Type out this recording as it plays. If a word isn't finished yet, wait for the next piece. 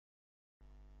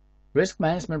Risk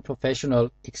Management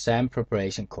Professional Exam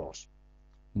Preparation Course.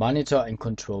 Monitor and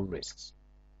Control Risks.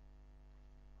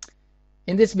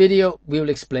 In this video, we will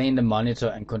explain the monitor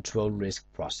and control risk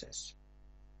process.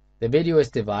 The video is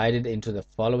divided into the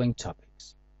following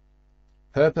topics: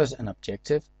 purpose and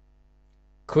objective,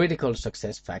 critical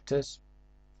success factors,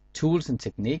 tools and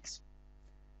techniques,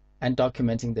 and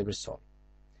documenting the result.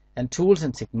 And tools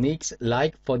and techniques,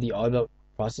 like for the other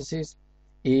processes,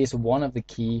 is one of the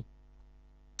key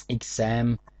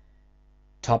exam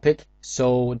topic.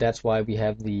 So that's why we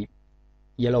have the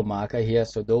yellow marker here.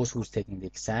 So those who's taking the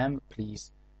exam,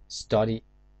 please study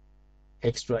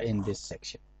extra in this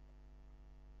section.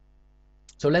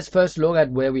 So let's first look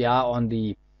at where we are on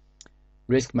the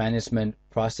risk management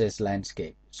process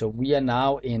landscape. So we are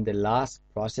now in the last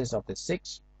process of the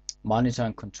 6, monitor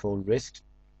and control risks.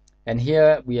 And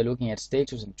here we are looking at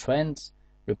status and trends,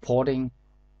 reporting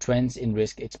trends in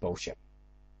risk exposure.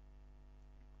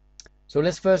 So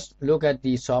let's first look at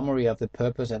the summary of the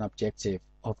purpose and objective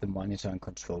of the monitor and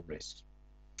control risks.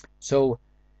 So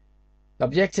the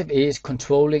objective is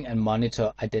controlling and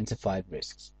monitor identified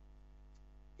risks.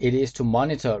 It is to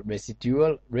monitor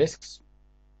residual risks.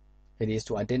 It is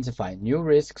to identify new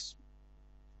risks.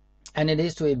 And it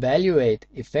is to evaluate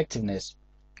effectiveness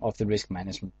of the risk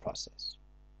management process.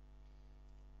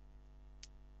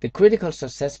 The critical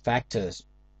success factors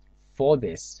for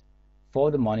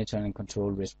the monitoring and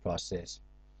control risk process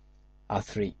are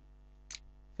 3.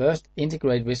 First,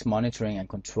 integrate risk monitoring and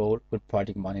control with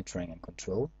project monitoring and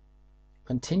control.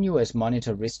 Continuous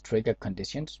monitor risk trigger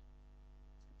conditions.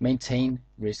 Maintain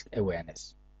risk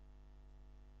awareness.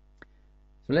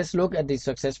 So let's look at the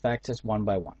success factors one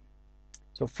by one.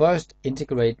 So first,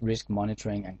 integrate risk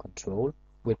monitoring and control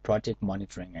with project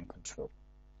monitoring and control.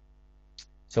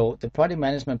 So the project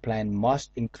management plan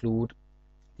must include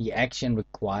the action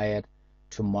required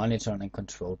to monitor and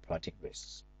control project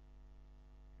risks.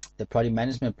 The project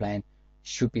management plan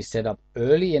should be set up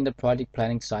early in the project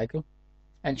planning cycle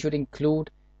and should include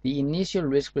the initial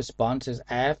risk responses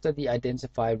after the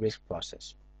identified risk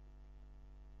process.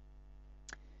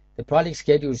 The project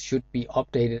schedule should be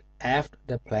updated after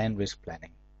the planned risk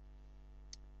planning.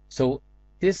 So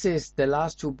this is the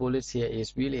last 2 bullets here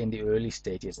is really in the early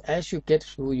stages. As you get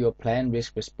through your planned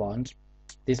risk response,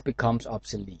 this becomes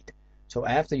obsolete. So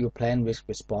after your planned risk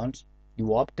response, you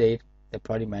update the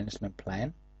project management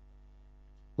plan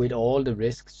with all the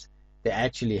risks that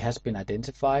actually has been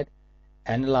identified,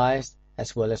 analyzed,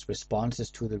 as well as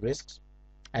responses to the risks.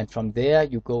 And from there,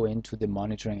 you go into the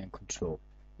monitoring and control.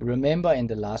 Remember, in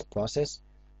the last process,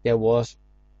 there was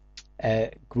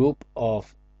a group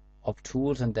of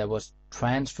tools and there was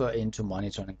transfer into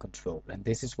monitoring and control. And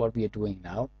this is what we are doing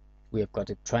now. We have got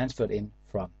it transferred in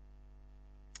from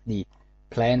the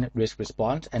plan risk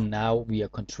response, and now we are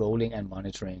controlling and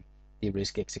monitoring the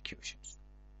risk executions.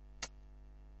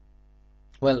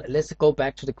 Well, let's go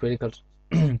back to the critical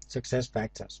success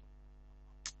factors.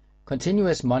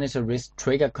 Continuous monitor risk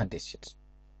trigger conditions.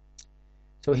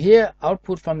 So here,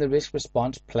 output from the risk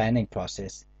response planning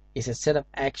process is a set of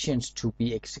actions to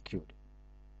be executed.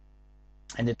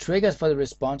 And the triggers for the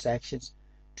response actions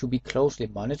to be closely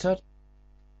monitored,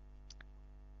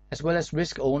 as well as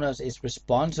risk owners is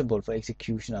responsible for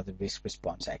execution of the risk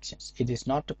response actions. It is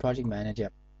not the project manager,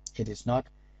 it is not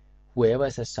whoever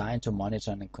is assigned to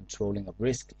monitoring and controlling of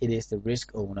risk, it is the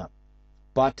risk owner.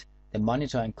 But the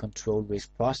monitor and control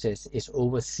risk process is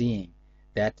overseeing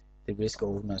that the risk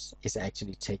owners is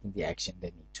actually taking the action they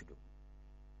need to do.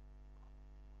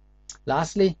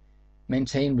 Lastly,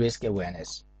 maintain risk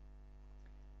awareness.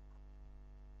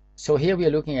 So here we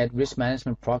are looking at risk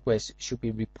management progress should be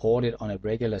reported on a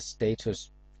regular status,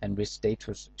 and risk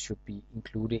status should be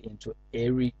included into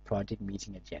every project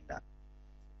meeting agenda.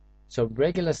 So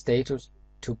regular status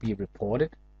to be reported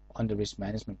on the risk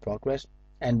management progress,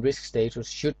 and risk status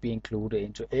should be included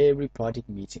into every project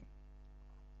meeting.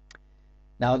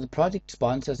 Now, the project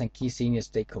sponsors and key senior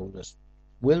stakeholders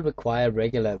will require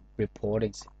regular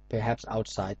reportings, perhaps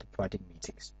outside the project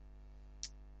meetings.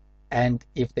 And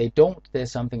if they don't,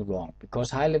 there's something wrong,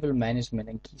 because high-level management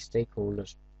and key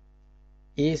stakeholders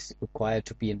is required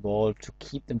to be involved to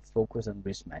keep them focused on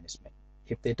risk management.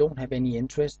 If they don't have any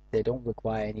interest, they don't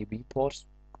require any reports,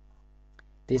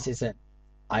 this is an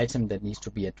item that needs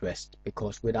to be addressed,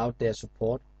 because without their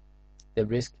support,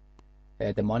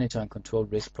 the monitor and control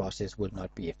risk process will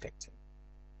not be effective.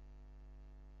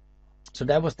 So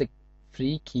that was the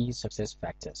 3 key success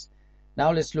factors.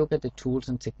 Now let's look at the tools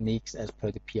and techniques as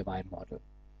per the PMI model.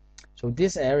 So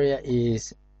this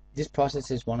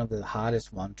process is one of the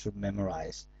hardest ones to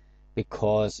memorize,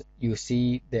 because you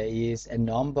see there is a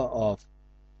number of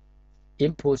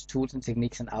inputs, tools and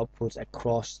techniques and outputs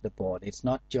across the board. It's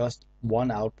not just one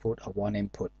output or one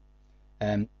input.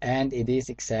 And it is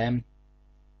exam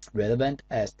relevant,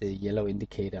 as the yellow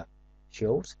indicator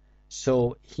shows.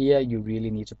 So here you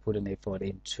really need to put an effort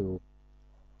into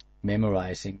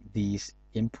memorizing these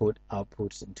input,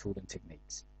 outputs, and tools and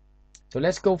techniques. So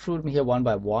let's go through them here one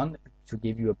by one to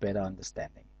give you a better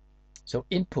understanding. So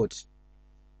inputs,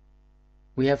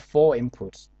 we have 4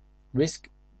 inputs: risk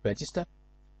register,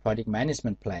 project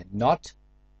management plan, not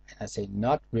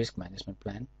risk management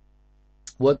plan,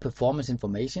 work performance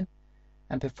information,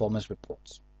 and performance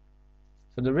reports.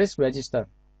 So the risk register,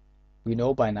 we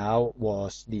know by now,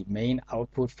 was the main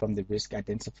output from the risk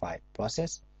identified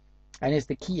process, and is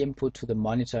the key input to the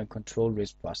monitor and control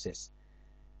risk process,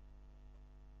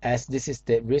 as this is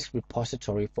the risk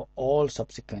repository for all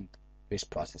subsequent risk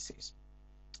processes.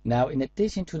 Now, in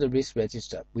addition to the risk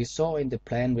register, we saw in the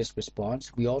plan risk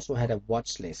response, we also had a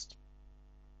watch list.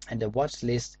 And the watch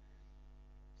list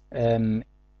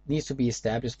needs to be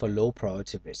established for low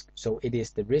priority risk. So it is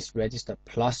the risk register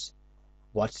plus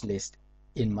watch list,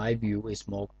 in my view, is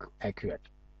more accurate.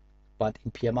 But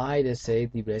in PMI, they say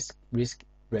the risk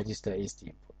register is the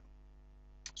input.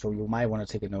 So you might want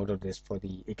to take a note of this for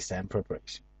the exam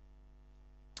preparation.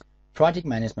 Project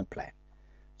management plan.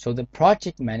 So the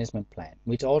project management plan,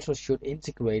 which also should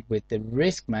integrate with the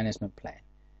risk management plan,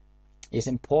 is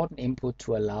important input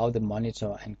to allow the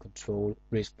monitor and control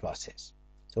risk process.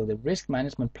 So the risk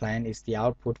management plan is the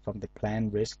output from the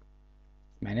plan risk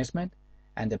management,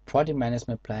 and the project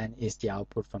management plan is the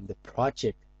output from the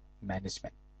project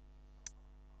management.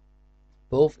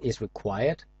 Both is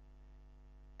required,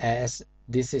 as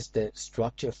this is the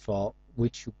structure for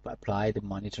which you apply the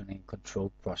monitoring and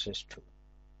control process to.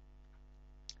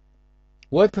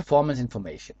 Work performance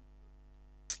information.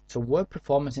 So work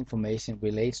performance information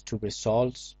relates to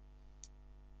results,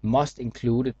 must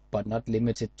include it but not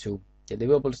limited to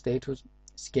deliverable status,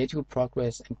 schedule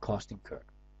progress, and cost incurred.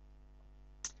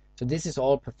 So this is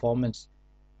all performance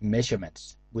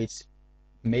measurements which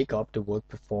make up the work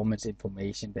performance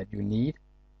information that you need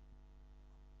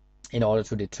in order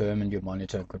to determine your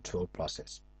monitor and control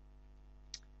process.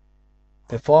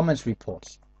 Performance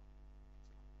reports.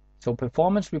 So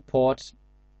performance reports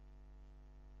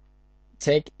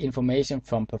take information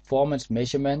from performance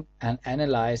measurement and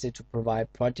analyze it to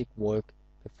provide project work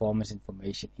performance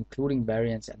information, including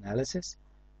variance analysis,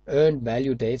 earned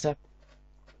value data,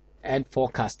 and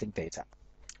forecasting data.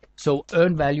 So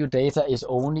earned value data is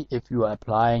only if you are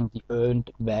applying the earned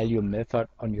value method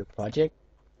on your project.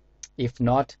 If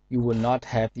not, you will not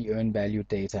have the earned value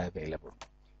data available.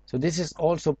 So this is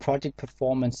also project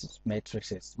performance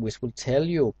matrices, which will tell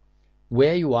you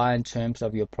where you are in terms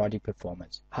of your project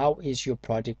performance. How is your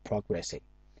project progressing?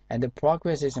 And the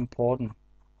progress is important,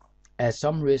 as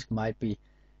some risk might be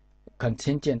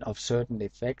contingent of certain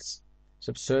effects,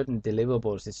 so certain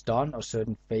deliverables is done, or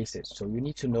certain phases. So you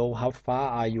need to know how far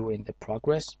are you in the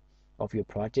progress of your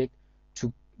project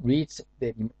to reach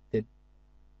the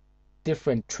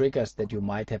different triggers that you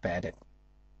might have added.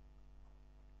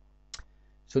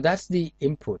 So that's the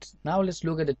inputs. Now let's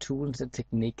look at the tools and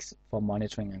techniques for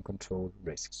monitoring and control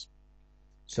risks.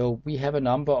 So we have a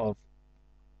number of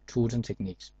tools and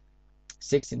techniques,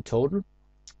 6 in total.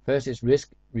 First is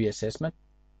risk reassessment,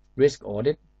 risk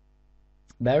audit,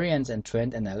 variance and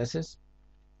trend analysis,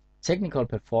 technical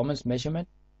performance measurement,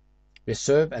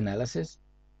 reserve analysis,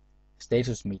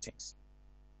 status meetings.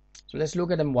 So let's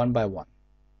look at them one by one.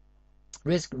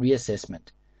 Risk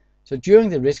reassessment. So during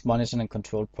the risk monitoring and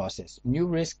control process, new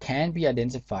risk can be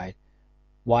identified,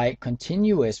 while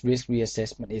continuous risk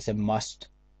reassessment is a must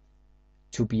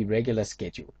to be regular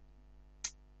scheduled.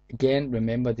 Again,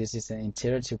 remember, this is an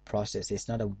iterative process. It's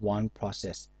not a one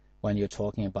process when you're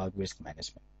talking about risk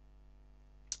management.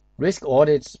 Risk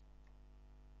audits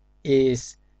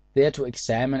is there to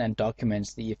examine and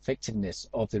document the effectiveness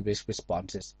of the risk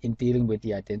responses in dealing with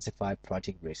the identified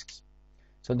project risks.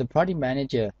 So the project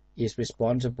manager is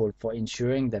responsible for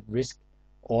ensuring that risk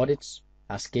audits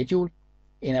are scheduled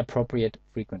in appropriate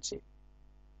frequency.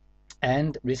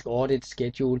 And risk audit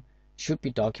schedule should be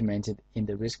documented in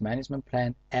the risk management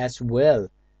plan as well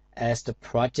as the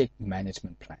project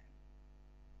management plan.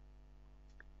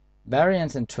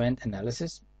 Variance and trend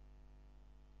analysis.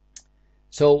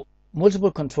 So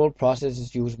multiple control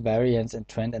processes use variance and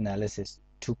trend analysis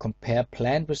to compare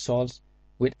planned results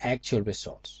with actual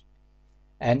results.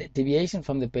 And deviation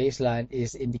from the baseline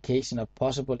is indication of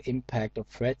possible impact of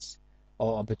threats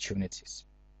or opportunities.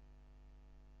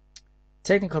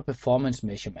 Technical performance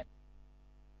measurement.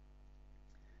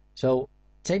 So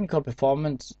technical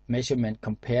performance measurement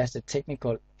compares the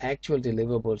technical actual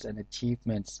deliverables and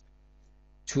achievements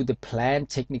to the planned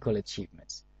technical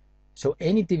achievements. So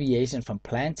any deviation from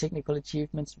planned technical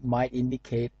achievements might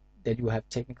indicate that you have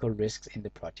technical risks in the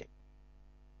project.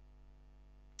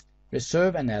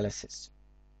 Reserve analysis.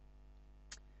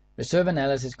 Reserve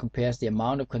analysis compares the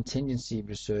amount of contingency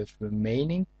reserves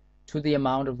remaining to the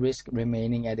amount of risk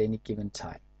remaining at any given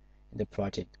time in the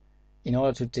project in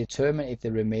order to determine if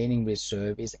the remaining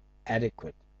reserve is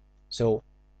adequate. So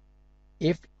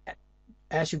if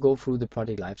as you go through the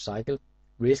project life cycle,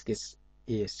 risk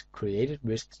is created,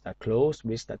 risks are closed,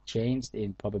 risks are changed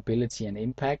in probability and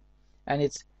impact, and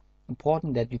it's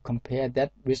important that you compare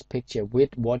that risk picture with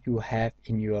what you have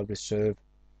in your reserve,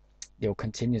 your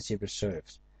contingency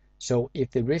reserves. So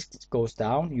if the risk goes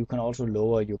down, you can also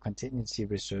lower your contingency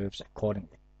reserves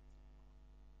accordingly.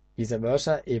 Vice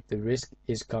versa, if the risk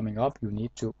is coming up, you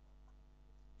need to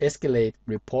escalate,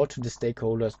 report to the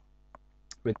stakeholders,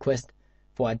 request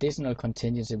for additional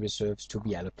contingency reserves to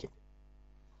be allocated.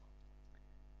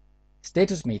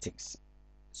 Status meetings.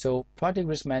 So project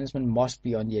risk management must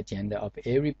be on the agenda of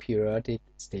every periodic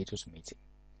status meeting.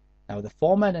 Now the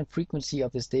format and frequency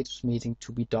of the status meeting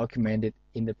to be documented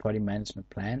in the project management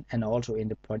plan and also in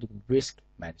the project risk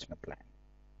management plan.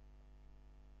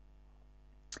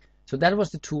 So that was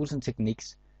the tools and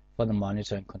techniques for the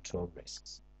monitor and control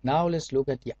risks. Now let's look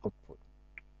at the output.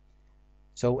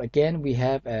 So again, we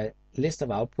have a list of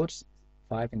outputs,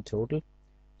 5 in total.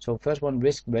 So first one,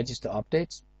 risk register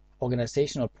updates,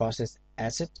 organizational process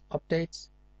asset updates,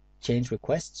 change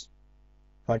requests,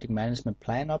 project management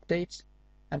plan updates,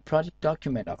 and project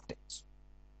document updates.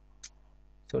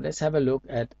 So let's have a look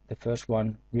at the first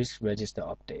one, risk register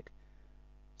update.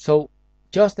 So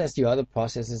just as the other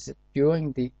processes,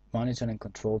 during the monitor and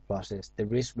control process, the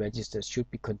risk registers should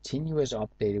be continuously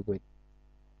updated with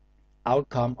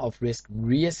outcome of risk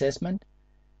reassessment,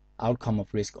 outcome of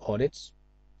risk audits,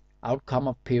 outcome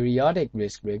of periodic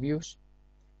risk reviews,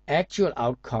 actual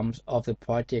outcomes of the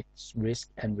project's risk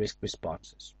and risk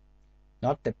responses.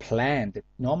 Not the planned.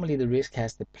 Normally the risk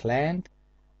has the planned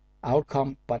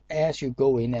outcome, but as you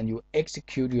go in and you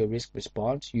execute your risk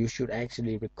response, you should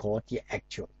actually record the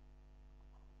actual.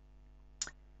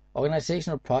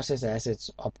 Organizational process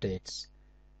assets updates.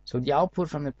 So the output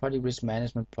from the project risk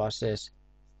management process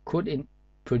could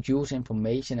produce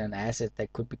information and assets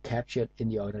that could be captured in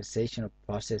the organizational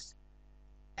process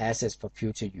assets for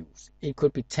future use. It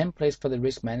could be templates for the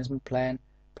risk management plan,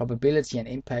 probability and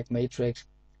impact matrix,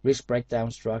 risk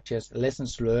breakdown structures,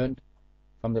 lessons learned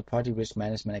from the project risk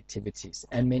management activities,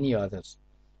 and many others.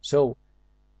 So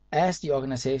as the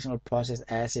organizational process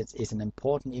assets is an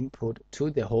important input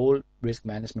to the whole risk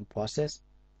management process,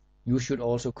 you should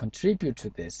also contribute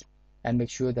to this and make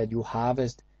sure that you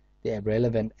harvest the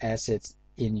relevant assets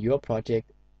in your project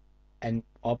and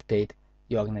update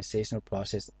the organizational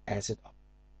process asset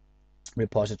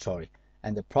repository.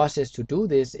 And the process to do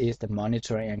this is the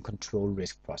monitoring and control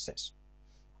risk process.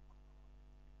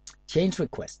 Change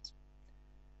requests.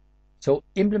 So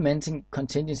implementing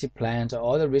contingency plans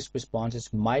or other risk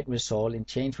responses might result in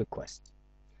change requests.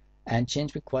 And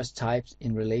change request types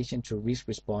in relation to risk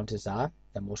responses are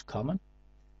the most common: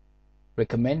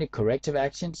 recommended corrective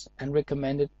actions and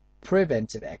recommended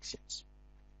preventive actions.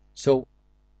 So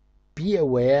be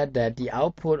aware that the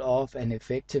output of an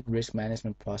effective risk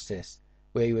management process,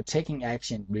 where you are taking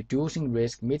action, reducing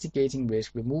risk, mitigating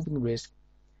risk, removing risk,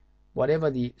 whatever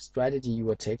the strategy you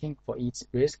are taking for each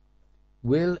risk,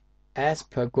 will, as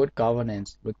per good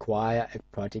governance, require a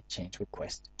project change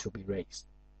request to be raised.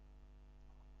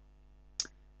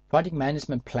 Project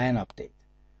management plan update.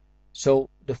 So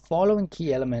the following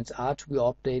key elements are to be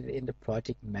updated in the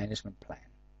project management plan: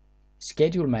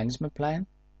 schedule management plan,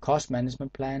 cost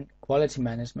management plan, quality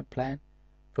management plan,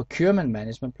 procurement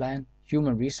management plan,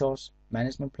 human resource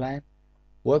management plan,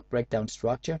 work breakdown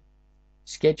structure,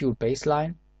 schedule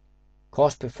baseline,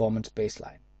 cost performance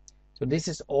baseline. So this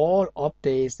is all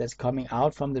updates that's coming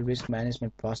out from the risk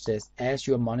management process as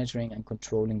you're monitoring and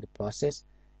controlling the process,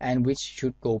 and which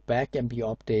should go back and be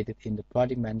updated in the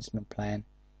project management plan,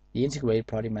 the integrated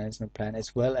project management plan,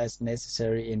 as well as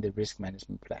necessary in the risk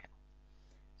management plan.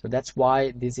 So that's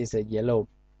why this is a yellow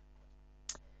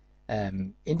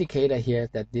indicator here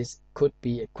that this could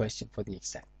be a question for the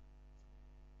exam.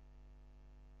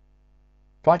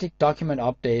 Project document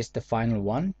updates, the final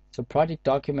one. So project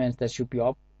documents that should be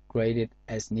upgraded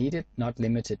as needed, not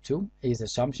limited to, is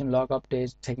assumption log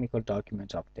updates, technical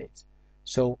documents updates.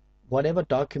 So whatever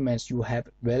documents you have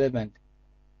relevant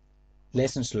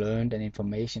lessons learned and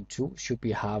information to should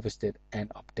be harvested and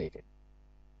updated.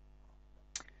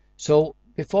 So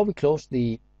before we close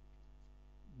the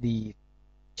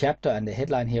chapter and the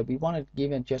headline here, we want to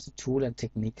give just a tool and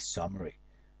technique summary.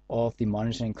 of the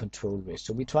monitor and control risk.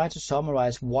 So we try to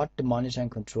summarize what the monitor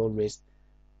and control risk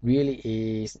really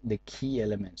is, the key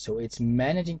element. So it's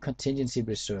managing contingency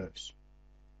reserves.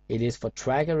 It is for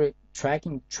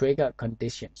tracking trigger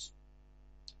conditions,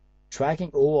 tracking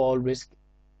overall risk,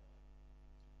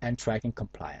 and tracking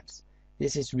compliance.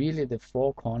 This is really the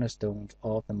 4 cornerstones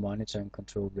of the monitor and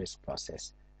control risk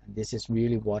process. And this is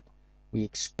really what we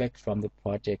expect from the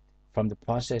project, from the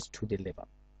process to deliver.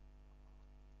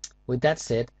 With that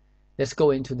said, let's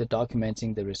go into the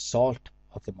documenting the result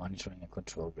of the monitoring and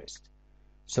control risk.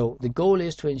 So the goal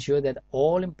is to ensure that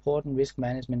all important risk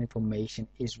management information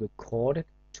is recorded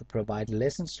to provide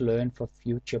lessons learned for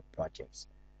future projects.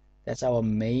 That's our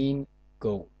main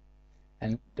goal.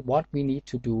 And what we need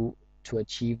to do to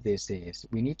achieve this is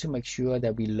we need to make sure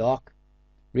that we log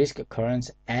risk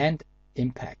occurrence and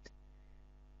impact.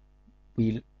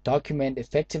 We document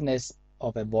effectiveness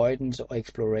of avoidance or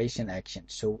exploration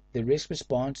actions. So the risk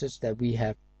responses that we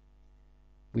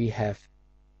have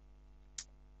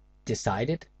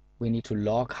decided, we need to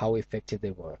log how effective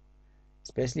they were,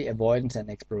 especially avoidance and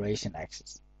exploration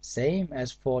actions. Same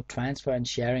as for transfer and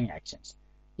sharing actions.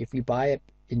 If we buy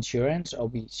insurance or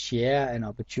we share an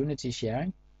opportunity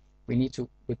sharing, we need to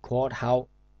record how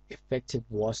effective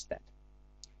was that.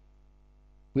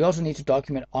 We also need to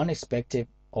document unexpected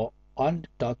or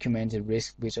undocumented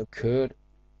risk which occurred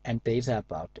and data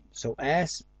about them. So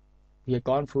as we have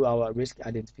gone through our risk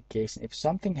identification, if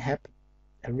something happened,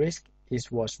 a risk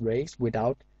was raised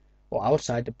without or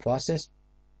outside the process,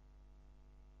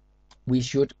 we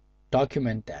should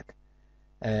document that,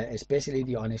 especially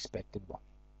the unexpected one.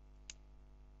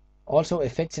 Also,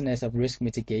 effectiveness of risk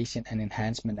mitigation and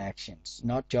enhancement actions,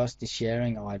 not just the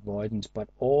sharing or avoidance, but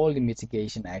all the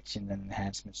mitigation actions and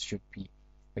enhancements should be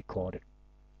recorded.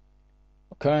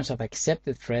 Occurrence of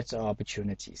accepted threats or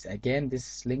opportunities. Again, this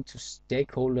is linked to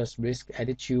stakeholders' risk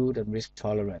attitude and risk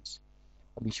tolerance.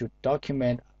 We should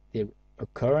document the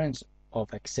occurrence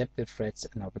of accepted threats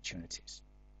and opportunities.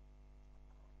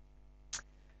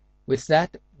 With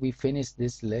that, we finish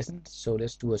this lesson, so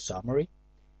let's do a summary.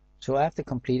 So after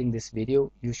completing this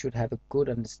video, you should have a good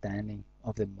understanding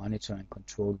of the monitor and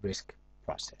control risk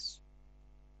process.